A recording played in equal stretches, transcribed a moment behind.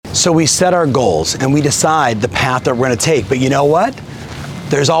So we set our goals and we decide the path that we're going to take. But you know what?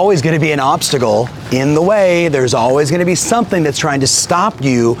 There's always going to be an obstacle in the way. There's always going to be something that's trying to stop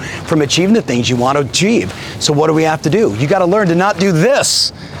you from achieving the things you want to achieve. So what do we have to do? You got to learn to not do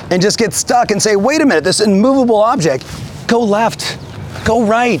this and just get stuck and say, wait a minute, this immovable object, go left, go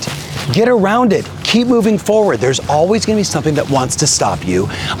right, get around it. Keep moving forward. There's always going to be something that wants to stop you.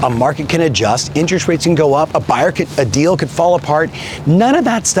 A market can adjust, interest rates can go up, a deal could fall apart. None of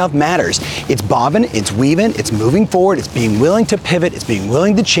that stuff matters. It's bobbing, it's weaving, it's moving forward, it's being willing to pivot, it's being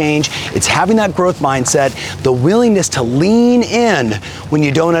willing to change, it's having that growth mindset, the willingness to lean in when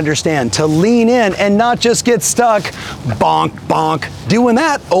you don't understand, to lean in and not just get stuck, bonk, bonk, doing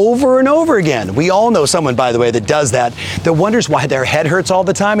that over and over again. We all know someone, by the way, that does that wonders why their head hurts all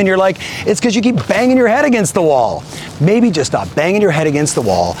the time, and you're like, it's because you keep banging your head against the wall. Maybe just stop banging your head against the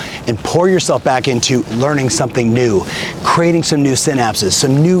wall and pour yourself back into learning something new, creating some new synapses,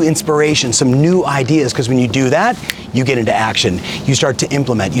 some new inspiration, some new ideas, because when you do that, you get into action. You start to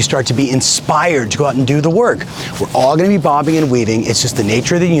implement. You start to be inspired to go out and do the work. We're all going to be bobbing and weaving. It's just the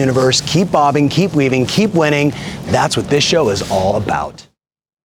nature of the universe. Keep bobbing, keep weaving, keep winning. That's what this show is all about.